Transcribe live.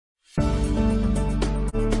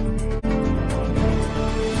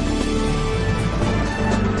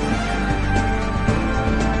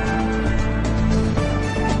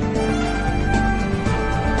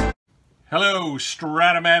Hello,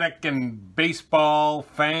 Strat-O-Matic and baseball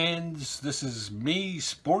fans. This is me,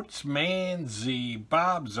 Sportsman Z,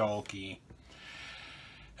 Bob Zolke.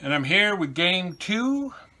 And I'm here with Game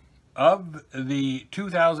 2 of the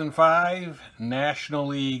 2005 National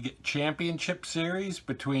League Championship Series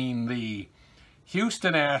between the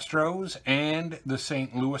Houston Astros and the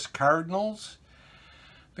St. Louis Cardinals.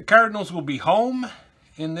 The Cardinals will be home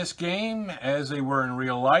in this game as they were in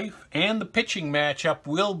real life, and the pitching matchup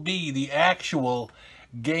will be the actual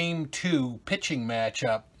Game 2 pitching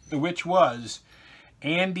matchup, which was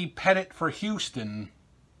Andy Pettite for Houston,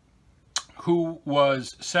 who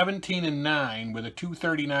was 17-9 with a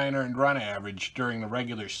 .239 earned run average during the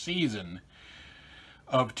regular season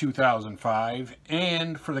of 2005,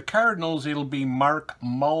 and for the Cardinals it'll be Mark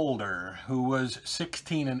Mulder, who was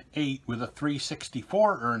 16-8 with a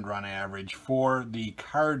 .364 earned run average for the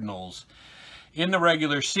Cardinals in the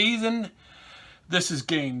regular season. This is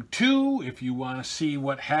Game 2. If you want to see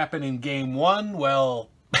what happened in Game 1, well,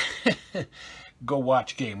 go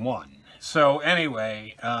watch Game 1. So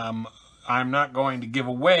anyway, I'm not going to give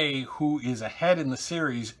away who is ahead in the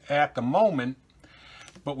series at the moment,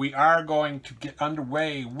 but we are going to get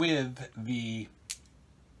underway with the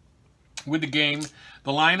game.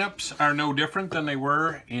 The lineups are no different than they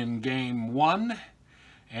were in Game 1.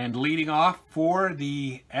 And leading off for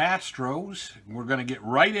the Astros, we're going to get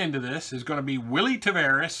right into this, is going to be Willie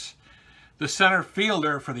Taveras, the center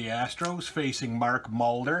fielder for the Astros, facing Mark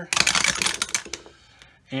Mulder.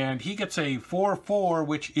 And he gets a 4-4,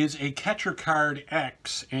 which is a catcher card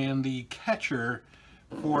X, and the catcher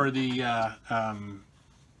for the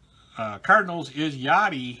Cardinals is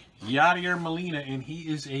Yadier Molina, and he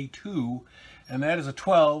is a 2, and that is a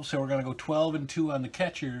 12, so we're going to go 12-2 on the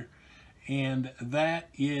catcher, and that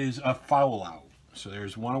is a foul out. So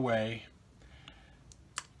there's one away.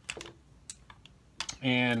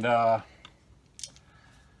 And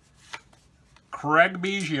Craig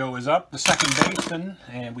Biggio is up, the second baseman,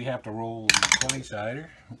 and we have to roll the 20-sider.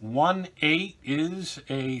 1-8 is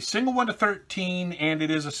a single 1-13, and it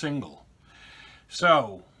is a single.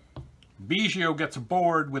 So Biggio gets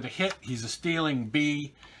aboard with a hit. He's a stealing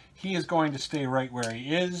B. He is going to stay right where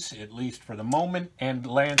he is, at least for the moment. And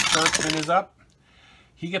Lance Berkman is up.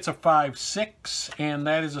 He gets a 5-6, and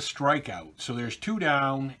that is a strikeout. So there's 2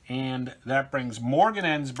 down, and that brings Morgan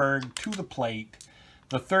Ensberg to the plate,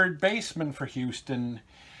 the third baseman for Houston.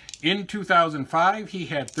 In 2005, he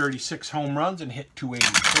had 36 home runs and hit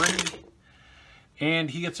 .283.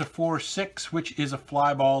 And he gets a 4-6, which is a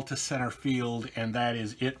fly ball to center field, and that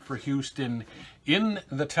is it for Houston in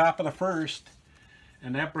the top of the first.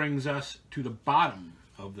 And that brings us to the bottom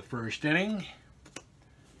of the first inning.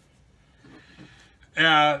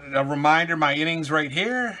 A reminder, my innings right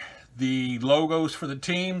here, the logos for the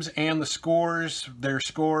teams and the scores, their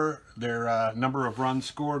number of runs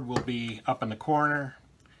scored will be up in the corner.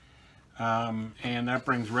 And that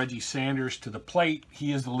brings Reggie Sanders to the plate.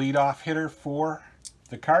 He is the leadoff hitter for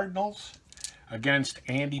the Cardinals against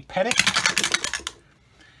Andy Pettite.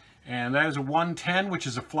 And that is a 1-10, which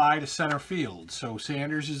is a fly to center field. So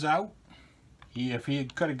Sanders is out. If he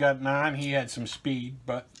could have gotten on, he had some speed.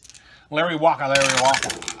 But Larry Walker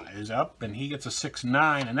is up, and he gets a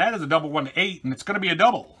 6-9. And that is a double 1-8, and it's going to be a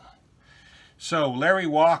double. So Larry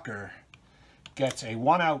Walker gets a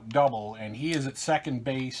 1-out double, and he is at second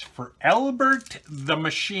base for Albert the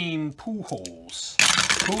Machine Pujols,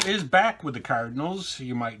 who is back with the Cardinals,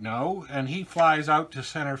 you might know, and he flies out to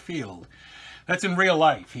center field. That's in real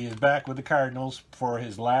life. He is back with the Cardinals for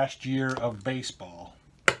his last year of baseball.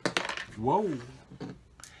 Whoa.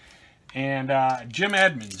 And Jimmy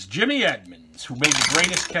Edmonds, who made the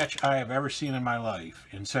greatest catch I have ever seen in my life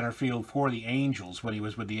in center field for the Angels when he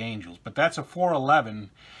was with the Angels. But that's a 4-11.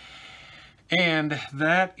 And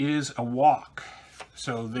that is a walk.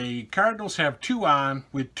 So the Cardinals have 2 on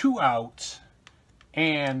with 2 outs,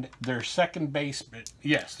 and their second baseman,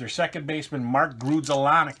 Mark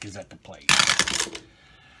Grudzielanek is at the plate.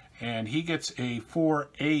 And he gets a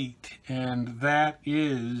 4-8, and that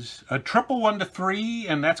is a triple 1-3,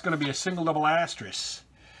 and that's going to be a single double asterisk.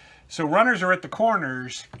 So runners are at the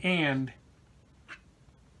corners, and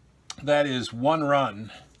that is 1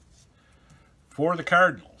 run for the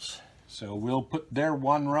Cardinals. So we'll put their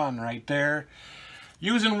 1 run right there.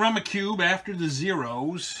 Using Rummikub after the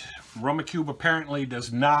zeros. Rummikub apparently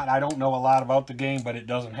does not, I don't know a lot about the game, but it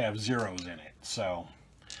doesn't have zeros in it. So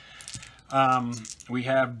we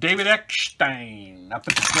have David Eckstein up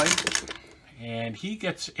at the plate. And he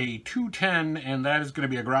gets a 2-10, and that is going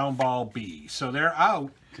to be a ground ball B. So they're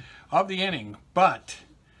out of the inning, but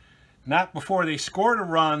not before they scored a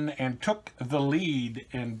run and took the lead,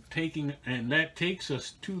 and that takes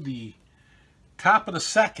us to the top of the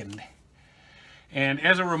second. And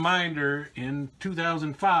as a reminder, in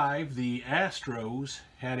 2005, the Astros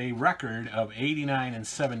had a record of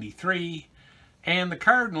 89-73, and the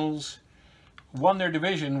Cardinals won their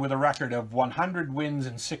division with a record of 100 wins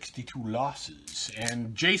and 62 losses.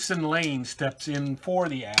 And Jason Lane steps in for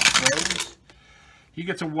the Astros. He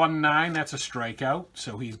gets a 1-9, that's a strikeout,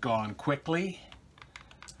 so he's gone quickly.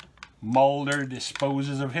 Mulder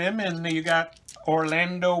disposes of him, and you got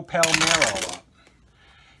Orlando Palmeiro up.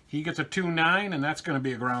 He gets a 2-9, and that's going to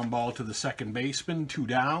be a ground ball to the second baseman. 2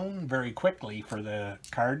 down very quickly for the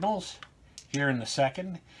Cardinals here in the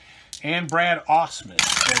second. And Brad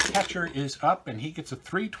Ausmus, their catcher, is up, and he gets a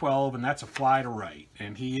 3-12, and that's a fly to right.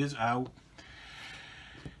 And he is out.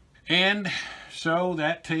 And so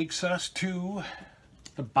that takes us to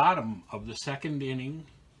the bottom of the second inning.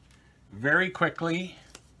 Very quickly,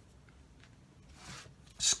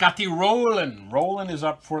 Scotty Rowland. Rowland is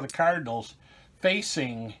up for the Cardinals,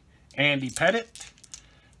 facing Andy Pettite,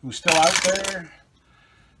 who's still out there.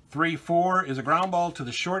 3-4 is a ground ball to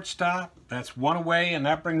the shortstop. That's 1 away, and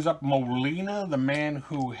that brings up Molina, the man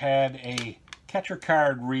who had a catcher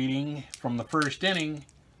card reading from the first inning,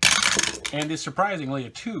 and is surprisingly a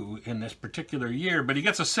 2 in this particular year, but he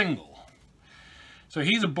gets a single. So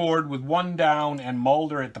he's aboard with 1 down and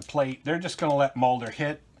Mulder at the plate. They're just going to let Mulder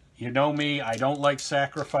hit. You know me, I don't like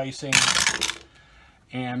sacrificing.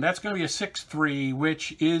 And that's going to be a 6-3,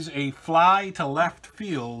 which is a fly to left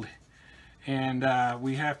field. And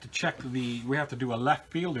we have to do a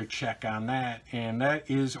left fielder check on that. And that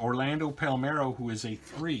is Orlando Palmeiro, who is a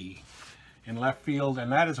 3 in left field.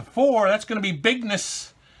 And that is a 4. That's going to be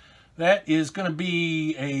Bigness. That is going to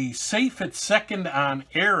be a safe at second on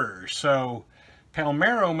error. So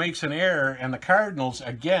Palmeiro makes an error, and the Cardinals,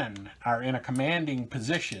 again, are in a commanding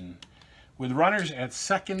position with runners at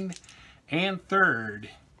second and third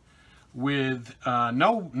with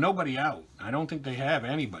nobody out. I don't think they have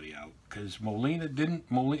anybody out because Molina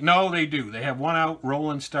didn't. No, they do. They have 1 out.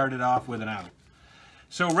 Rowland started off with an out.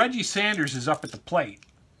 So Reggie Sanders is up at the plate.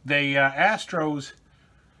 The Astros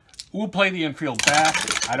will play the infield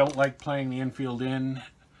back. I don't like playing the infield in.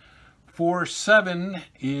 4-7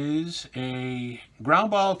 is a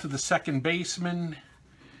ground ball to the second baseman.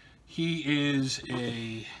 He is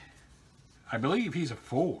I believe he's a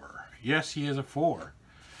 4. Yes, he is a 4.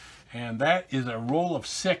 And that is a roll of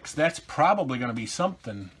 6. That's probably going to be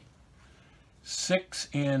something. 6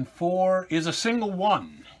 and 4 is a single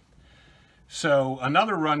 1. So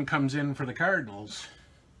another run comes in for the Cardinals.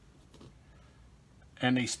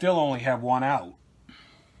 And they still only have 1 out.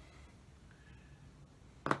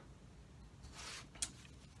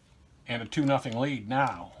 And a 2-0 lead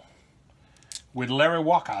now. With Larry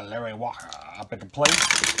Walker up at the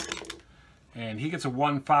plate. And he gets a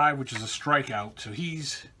 1-5, which is a strikeout. So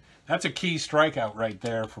that's a key strikeout right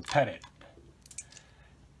there for Pettite.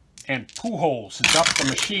 And Pujols is up the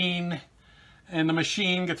machine. And the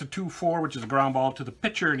machine gets a 2-4, which is a ground ball to the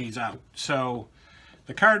pitcher, and he's out. So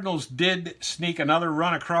the Cardinals did sneak another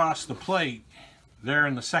run across the plate there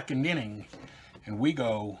in the second inning. And we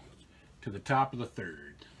go to the top of the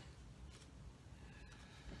third.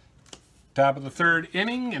 Top of the third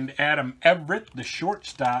inning, and Adam Everett, the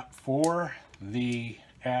shortstop for the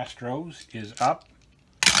Astros, is up.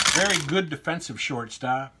 Very good defensive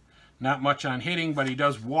shortstop. Not much on hitting, but he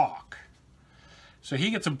does walk. So he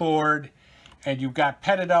gets aboard, and you've got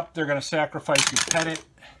Pettite up. They're going to sacrifice with Pettite.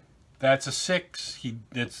 That's a 6.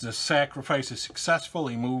 The sacrifice is successful.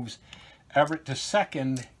 He moves Everett to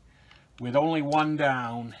second with only 1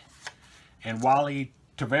 down. And Willie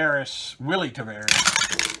Taveras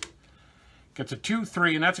gets a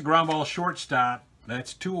 2-3, and that's a ground ball shortstop.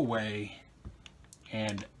 That's 2 away.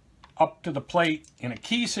 And up to the plate in a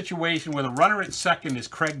key situation with a runner at second is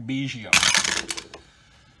Craig Biggio.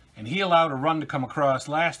 And he allowed a run to come across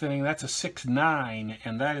last inning. That's a 6-9,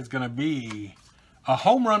 and that is going to be a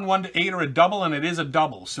home run 1-8 or a double, and it is a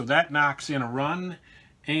double. So that knocks in a run,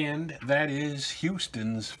 and that is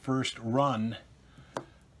Houston's first run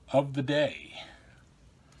of the day.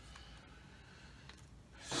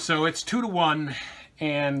 So it's 2-1,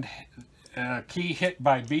 and a key hit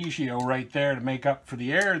by Biggio right there to make up for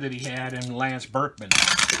the error that he had in Lance Berkman.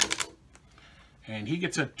 And he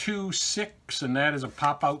gets a 2-6, and that is a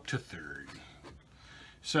pop out to third.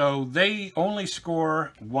 So they only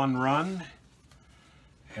score 1 run,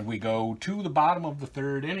 and we go to the bottom of the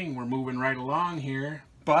third inning. We're moving right along here,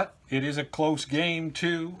 but it is a close game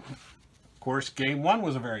too. Of course, game 1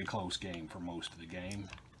 was a very close game for most of the game.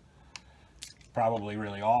 Probably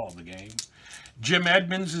really all of the game. Jim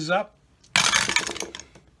Edmonds is up.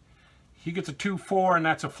 He gets a 2-4, and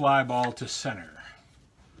that's a fly ball to center.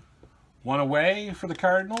 One away for the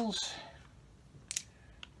Cardinals.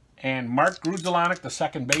 And Mark Grudzielanek, the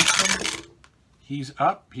second baseman. He's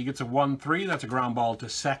up. He gets a 1-3. That's a ground ball to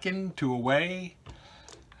second, 2 away.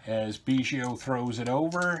 As Biggio throws it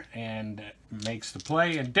over and makes the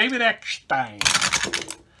play. And David Eckstein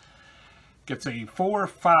gets a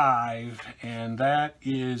 4-5. And that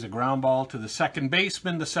is a ground ball to the second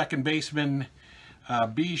baseman. The second baseman,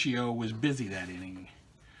 Biggio, was busy that inning.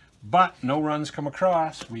 But no runs come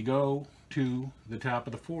across. We go to the top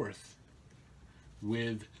of the 4th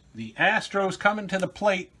with the Astros coming to the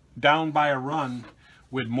plate down by a run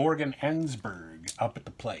with Morgan Ensberg up at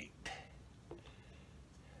the plate.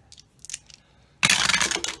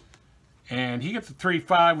 And he gets a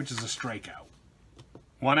 3-5, which is a strikeout.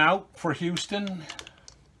 1 out for Houston.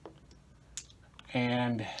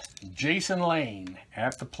 And Jason Lane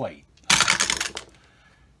at the plate.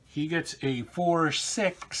 He gets a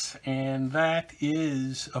 4-6, and that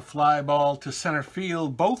is a fly ball to center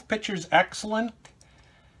field. Both pitchers excellent.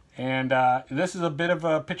 And this is a bit of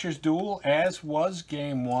a pitcher's duel, as was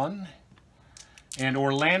game 1. And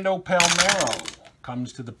Orlando Palmeiro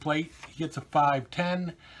comes to the plate. He gets a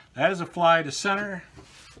 5-10. That is a fly to center.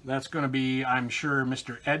 That's going to be, I'm sure,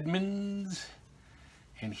 Mr. Edmonds.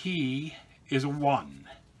 And he is a 1.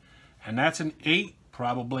 And that's an 8,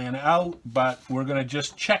 probably an out, but we're going to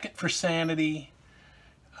just check it for sanity.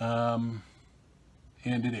 And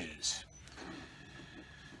it is.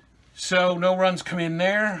 So no runs come in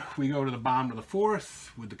there. We go to the bottom of the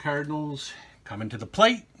 4th with the Cardinals coming to the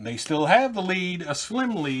plate. They still have the lead, a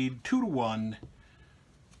slim lead, 2-1.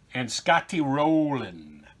 And Scotty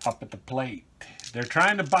Rowland up at the plate. They're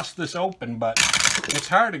trying to bust this open, but it's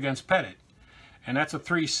hard against Pettite. And that's a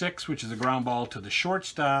 3-6, which is a ground ball to the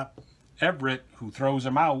shortstop, Everett, who throws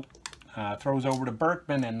him out. Throws over to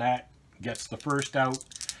Berkman, and that gets the first out.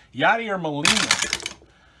 Yadier Molina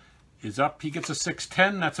is up. He gets a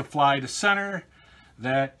 6-10. That's a fly to center.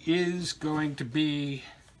 That is going to be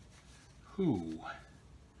who?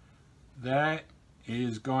 That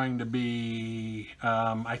is going to be,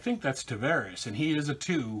 I think that's Taveras, and he is a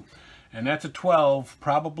 2. And that's a 12,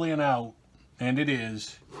 probably an out, and it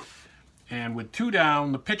is. And with 2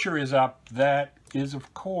 down, the pitcher is up. That is,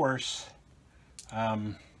 of course,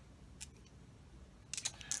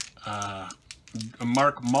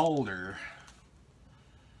 Mark Mulder.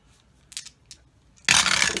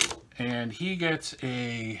 And he gets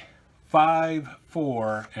a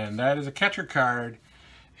 5-4, and that is a catcher card.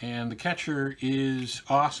 And the catcher is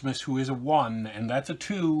Osmus, who is a 1, and that's a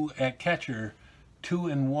 2 at catcher. 2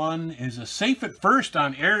 and 1 is a safe at first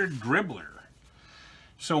on air dribbler.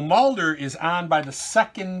 So Mulder is on by the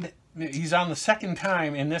second. He's on the second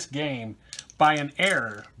time in this game by an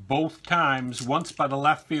error, both times, once by the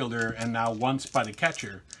left fielder and now once by the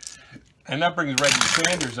catcher. And that brings Reggie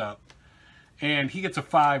Sanders up. And he gets a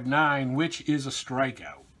 5-9, which is a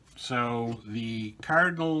strikeout. So the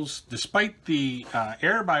Cardinals, despite the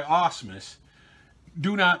error by Osmus,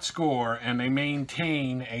 do not score, and they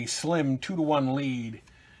maintain a slim 2-1 lead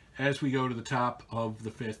as we go to the top of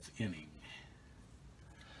the 5th inning.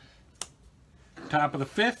 Top of the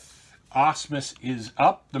 5th, Osmus is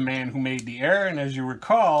up, the man who made the error. And as you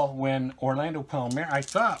recall, when Orlando Palmeiro, I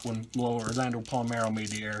thought when Orlando Palmeiro made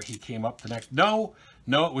the error, he came up the next. No,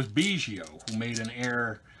 it was Biggio who made an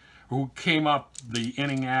error, who came up the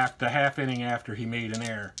inning after, the half inning after he made an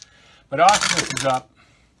error. But Osmus is up,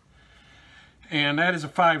 and that is a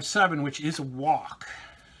 5-7, which is a walk.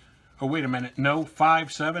 Oh, wait a minute. No,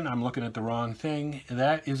 5-7. I'm looking at the wrong thing.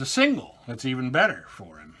 That is a single. That's even better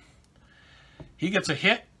for him. He gets a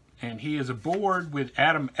hit, and he is aboard with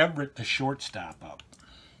Adam Everett, the shortstop, up.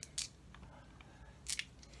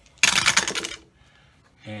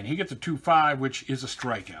 And he gets a 2-5, which is a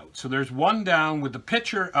strikeout. So there's 1 down with the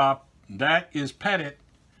pitcher up. That is Pettite.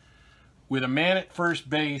 With a man at first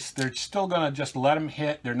base, they're still going to just let him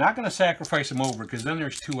hit. They're not going to sacrifice him over because then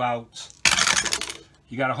there's 2 outs.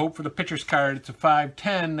 You got to hope for the pitcher's card. It's a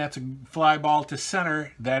 5-10. That's a fly ball to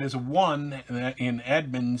center. That is a 1 in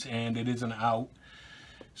Edmonds, and it is an out.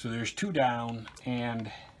 So there's 2 down,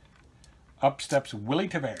 and up steps Willie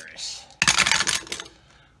Taveras.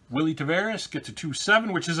 Willie Taveras gets a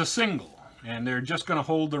 2-7, which is a single. And they're just going to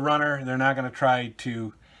hold the runner. They're not going to try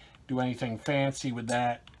to do anything fancy with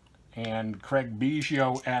that. And Craig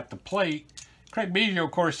Biggio at the plate. Craig Biggio,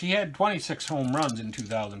 of course, he had 26 home runs in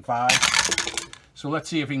 2005. So let's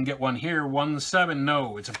see if he can get one here. 1-7,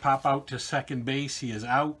 no. It's a pop out to second base. He is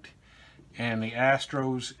out. And the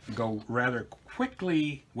Astros go rather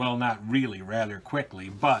quickly. Well, not really rather quickly,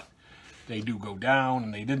 but they do go down,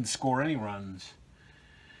 and they didn't score any runs.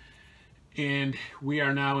 And we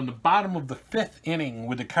are now in the bottom of the 5th inning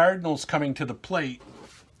with the Cardinals coming to the plate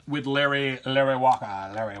with Larry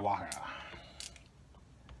Walker.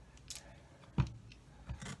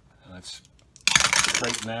 Let's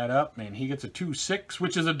straighten that up. And he gets a 2-6,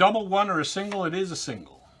 which is a double, one, or a single. It is a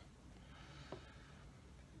single.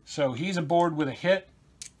 So he's aboard with a hit.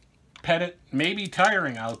 Pettite may be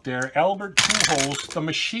tiring out there. Albert Pujols, the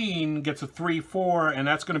machine, gets a 3-4, and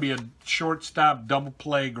that's going to be a shortstop double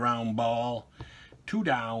play ground ball. 2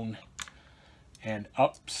 down, and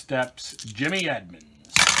up steps Jimmy Edmonds.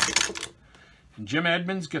 And Jim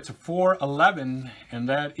Edmonds gets a 4-11, and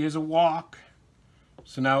that is a walk.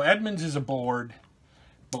 So now Edmonds is aboard,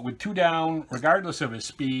 but with 2 down, regardless of his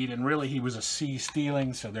speed, and really he was a C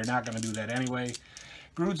stealing, so they're not going to do that anyway.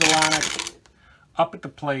 Strat-O-Matic up at the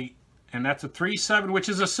plate. And that's a 3-7, which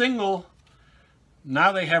is a single.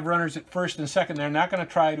 Now they have runners at first and second. They're not going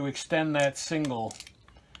to try to extend that single.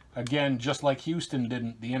 Again, just like Houston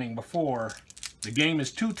didn't the inning before. The game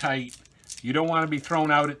is too tight. You don't want to be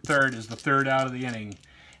thrown out at third as the third out of the inning.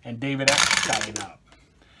 And David Epstein up.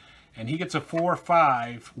 And he gets a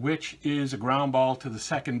 4-5, which is a ground ball to the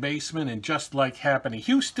second baseman. And just like happened to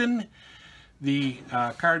Houston, the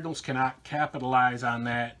Cardinals cannot capitalize on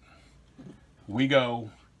that. We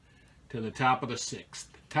go to the top of the 6th.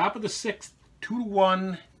 Top of the 6th,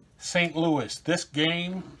 2-1 St. Louis. This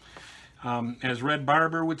game, as Red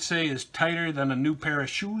Barber would say, is tighter than a new pair of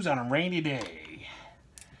shoes on a rainy day.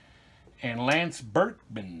 And Lance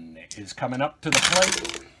Berkman is coming up to the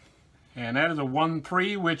plate. And that is a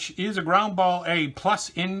 1-3, which is a ground ball, a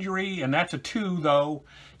plus injury, and that's a 2, though.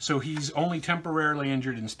 So he's only temporarily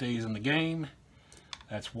injured and stays in the game.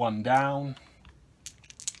 That's 1 down.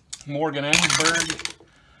 Morgan Ensberg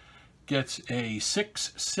gets a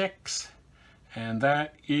 6-6, and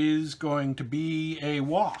that is going to be a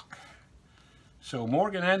walk. So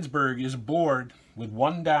Morgan Ensberg is aboard with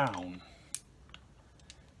 1 down.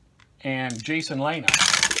 And Jason Lane up.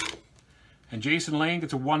 And Jason Lane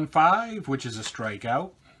gets a 1-5, which is a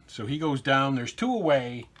strikeout. So he goes down. There's 2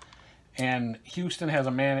 away, and Houston has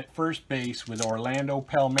a man at first base with Orlando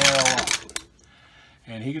Palmeiro up.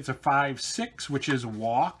 And he gets a 5-6, which is a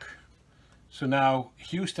walk. So now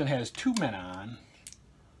Houston has 2 men on,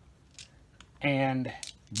 and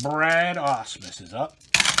Brad Ausmus is up,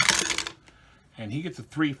 and he gets a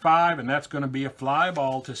 3-5, and that's going to be a fly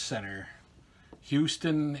ball to center.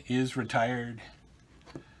 Houston is retired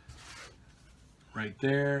right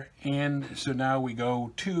there, and so now we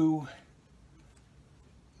go to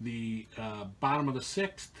the bottom of the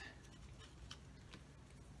 6th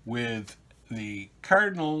with the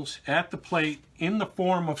Cardinals at the plate in the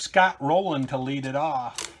form of Scott Rowland to lead it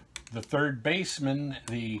off. The third baseman,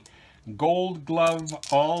 the Gold Glove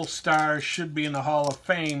All-Star, should be in the Hall of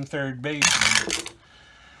Fame third baseman.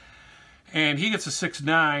 And he gets a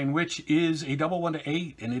 6-9, which is a double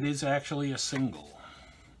 1-8, and it is actually a single.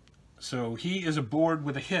 So he is aboard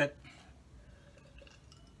with a hit.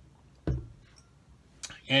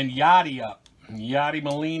 And Yachty up. Yachty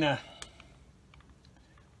Molina.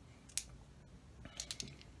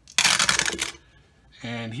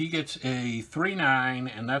 And he gets a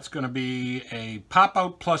 3-9, and that's going to be a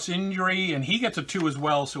pop-out plus injury, and he gets a 2 as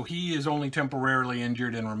well, so he is only temporarily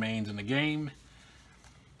injured and remains in the game.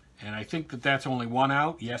 And I think that that's only 1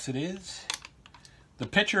 out. Yes, it is. The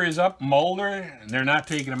pitcher is up, Mulder, and they're not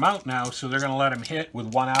taking him out now, so they're going to let him hit with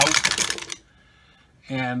 1 out.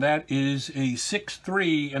 And that is a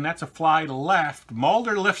 6-3, and that's a fly to left.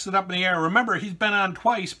 Mulder lifts it up in the air. Remember, he's been on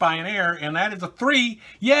twice by an error, and that is a 3.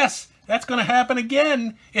 Yes! That's going to happen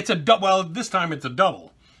again. It's a double. Well, this time it's a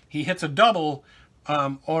double. He hits a double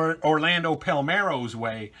Orlando Palmeiro's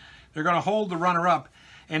way. They're going to hold the runner up.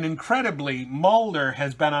 And incredibly, Mulder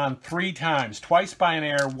has been on 3 times. Twice by an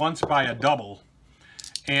error, once by a double.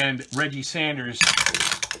 And Reggie Sanders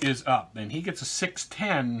is up. And he gets a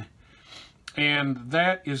 6-10. And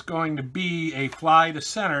that is going to be a fly to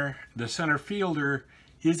center. The center fielder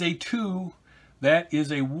is a 2. That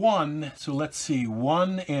is a 1, so let's see,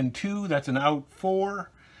 1 and 2, that's an out 4.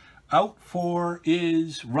 Out 4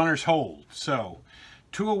 is runner's hold. So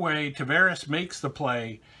 2 away, Taveras makes the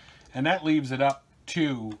play, and that leaves it up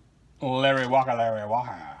to Larry Walker.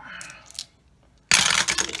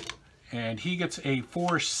 And he gets a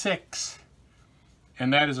 4-6,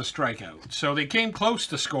 and that is a strikeout. So they came close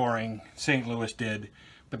to scoring, St. Louis did,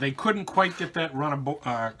 but they couldn't quite get that run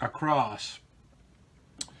across.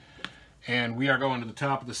 And we are going to the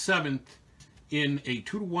top of the 7th in a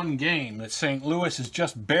 2-1 game that St. Louis is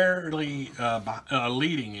just barely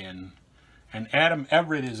leading in. And Adam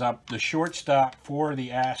Everett is up, the shortstop for the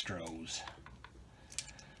Astros.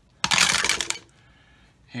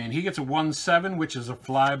 And he gets a 1-7, which is a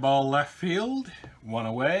fly ball left field, 1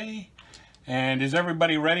 away. And is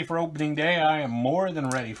everybody ready for opening day? I am more than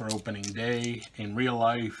ready for opening day in real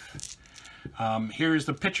life. Here's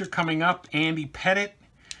the pitcher coming up, Andy Pettite.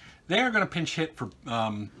 They are going to pinch hit for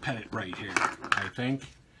Pettite right here, I think.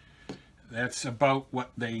 That's about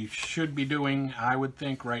what they should be doing, I would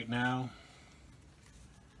think, right now.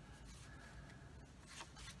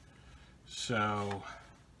 So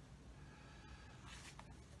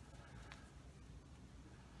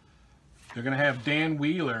they're going to have Dan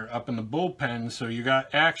Wheeler up in the bullpen, so you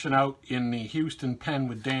got action out in the Houston pen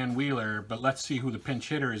with Dan Wheeler, but let's see who the pinch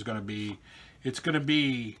hitter is going to be. It's going to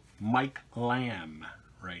be Mike Lamb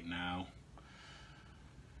right now.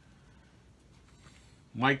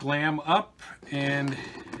 Mike Lamb up, and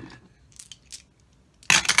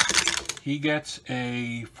he gets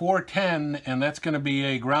a 4-10, and that's going to be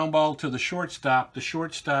a ground ball to the shortstop. The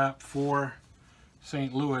shortstop for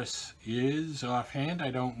St. Louis is offhand,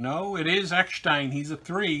 I don't know. It is Eckstein. He's a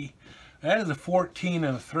 3. That is a 14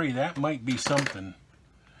 and a 3. That might be something.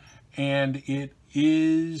 And it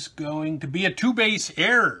is going to be a 2-base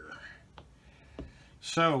error.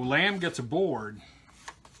 So Lamb gets a board,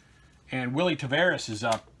 and Willie Taveras is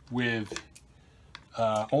up with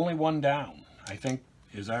only 1 down, I think.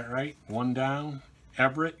 Is that right? 1 down.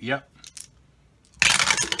 Everett, yep.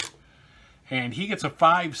 And he gets a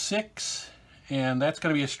 5-6. And that's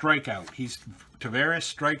going to be a strikeout. Taveras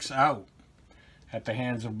strikes out at the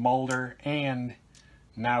hands of Mulder, and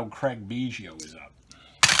now Craig Biggio is up.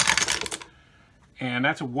 And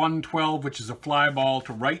that's a 1-12, which is a fly ball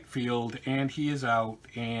to right field, and he is out.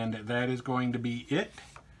 And that is going to be it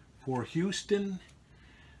for Houston.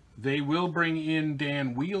 They will bring in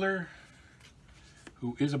Dan Wheeler,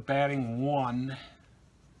 who is a batting 1.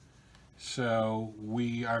 So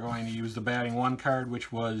we are going to use the batting 1 card,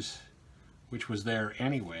 which was there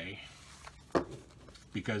anyway,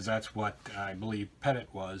 because that's what I believe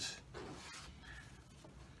Pettite was.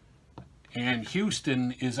 And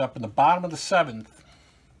Houston is up in the bottom of the 7th,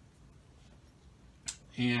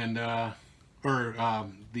 and the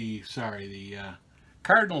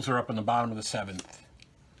Cardinals are up in the bottom of the 7th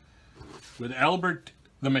with Albert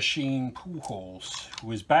the Machine Pujols,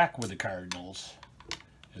 who is back with the Cardinals,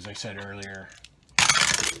 as I said earlier.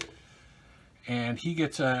 And he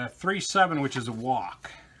gets a 3-7, which is a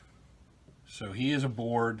walk. So he is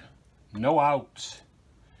aboard. No outs.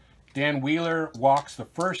 Dan Wheeler walks the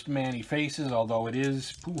first man he faces, although it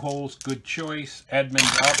is Pujols. Good choice.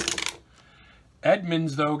 Edmonds up.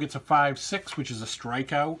 Edmonds, though, gets a 5-6, which is a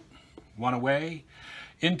strikeout. 1 away.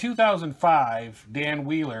 In 2005, Dan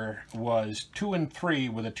Wheeler was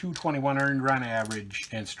 2-3 with a 221 earned run average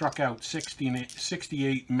and struck out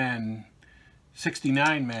 69 men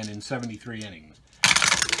in 73 innings.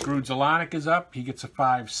 Grudzelanic is up. He gets a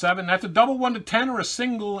 5-7. That's a double 1-10 or a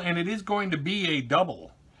single, and it is going to be a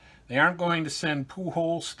double. They aren't going to send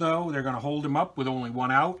Pujols, though. They're going to hold him up with only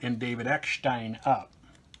 1 out, and David Eckstein up.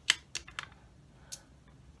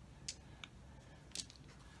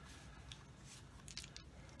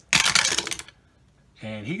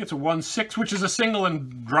 And he gets a 1-6, which is a single,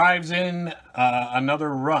 and drives in another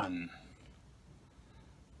run.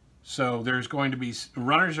 So there's going to be,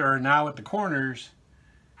 runners are now at the corners,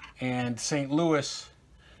 and St. Louis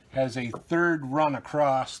has a 3rd run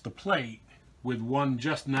across the plate with one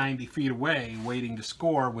just 90 feet away waiting to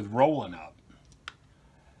score with Roland up.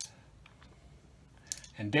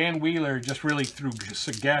 And Dan Wheeler just really threw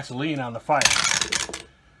some gasoline on the fire.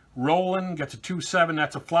 Roland gets a 2-7.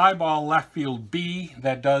 That's a fly ball left field B.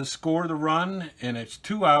 That does score the run, and it's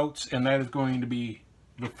 2 outs, and that is going to be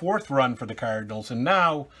the 4th run for the Cardinals. And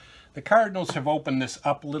now the Cardinals have opened this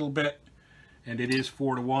up a little bit, and it is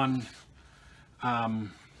 4-1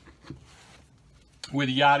 with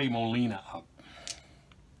Yadi Molina up.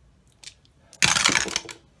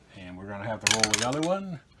 And we're going to have to roll the other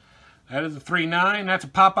one. That is a 3-9. That's a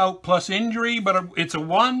pop-out plus injury, but it's a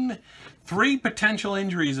 1. 3 potential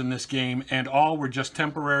injuries in this game, and all were just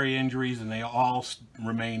temporary injuries, and they all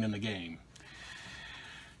remain in the game.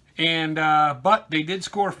 And but they did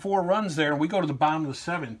score 4 runs there, and we go to the bottom of the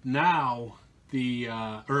 7th. Now we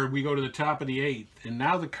go to the top of the 8th, and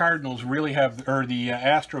now the Cardinals really have, or the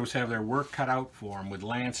Astros have their work cut out for them with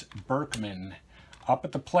Lance Berkman up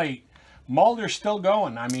at the plate. Mulder's still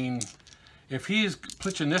going. I mean, if he's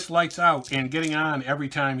pitching this lights out and getting on every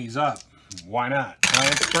time he's up, why not?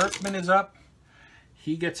 Lance Berkman is up.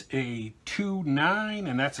 He gets a 2-9,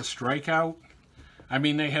 and that's a strikeout. I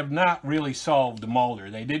mean, they have not really solved Mulder.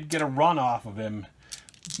 They did get a run off of him,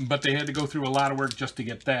 but they had to go through a lot of work just to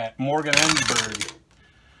get that. Morgan Ensberg,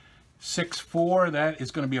 6-4. That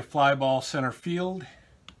is going to be a fly ball center field.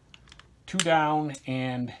 2 down,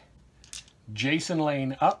 and Jason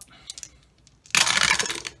Lane up.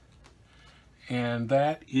 And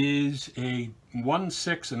that is a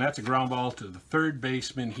 1-6, and that's a ground ball to the third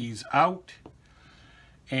baseman. He's out.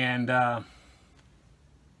 And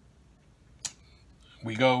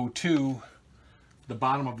we go to the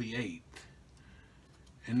bottom of the 8th.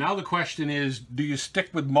 And now the question is, do you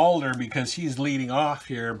stick with Mulder because he's leading off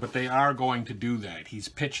here? But they are going to do that. He's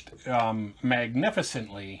pitched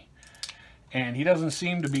magnificently, and he doesn't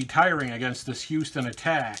seem to be tiring against this Houston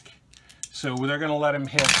attack. So they're going to let him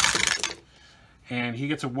hit. And he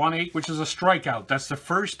gets a 1-8, which is a strikeout. That's the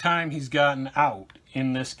first time he's gotten out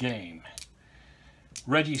in this game.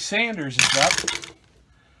 Reggie Sanders is up.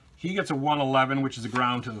 He gets a 1-11, which is a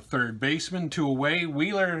ground to the third baseman. 2 away.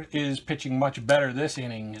 Wheeler is pitching much better this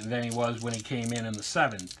inning than he was when he came in the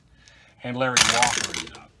 7th. And Larry Walker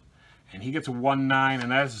is up. And he gets a 1-9,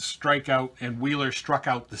 and that is a strikeout, and Wheeler struck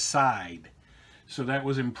out the side. So that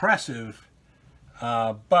was impressive.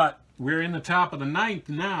 But we're in the top of the 9th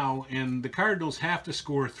now, and the Cardinals have to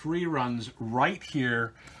score 3 runs right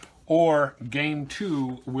here, or Game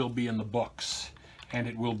 2 will be in the books. And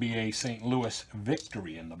it will be a St. Louis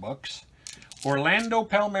victory in the books. Orlando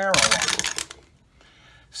Palmeiro,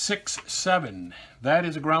 6-7. That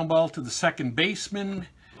is a ground ball to the second baseman.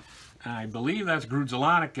 I believe that's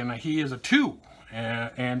Grudzielanek, and he is a 2.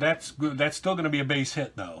 And that's good. That's still going to be a base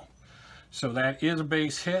hit, though. So that is a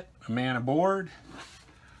base hit, a man aboard.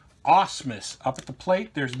 Ausmus up at the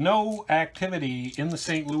plate. There's no activity in the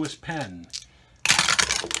St. Louis pen.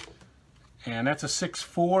 And that's a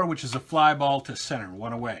 6-4, which is a fly ball to center,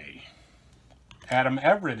 1 away. Adam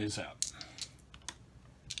Everett is up.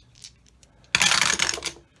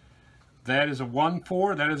 That is a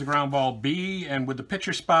 1-4. That is a ground ball B. And with the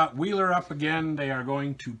pitcher spot, Wheeler up again, they are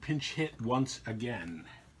going to pinch hit once again.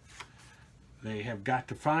 They have got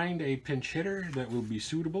to find a pinch hitter that will be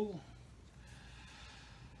suitable.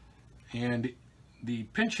 And the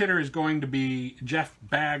pinch hitter is going to be Jeff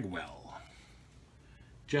Bagwell.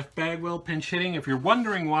 Jeff Bagwell pinch hitting. If you're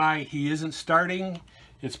wondering why he isn't starting,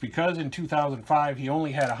 it's because in 2005 he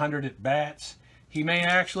only had 100 at-bats. He may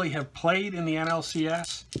actually have played in the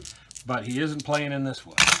NLCS, but he isn't playing in this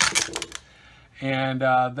one. And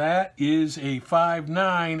that is a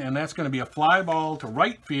 5-9, and that's going to be a fly ball to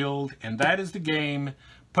right field, and that is the game.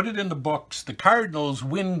 Put it in the books. The Cardinals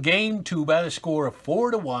win Game 2 by the score of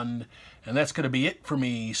 4-1, and that's going to be it for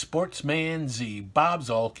me, Sportsman Z. Bob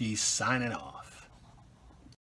Zolke signing off.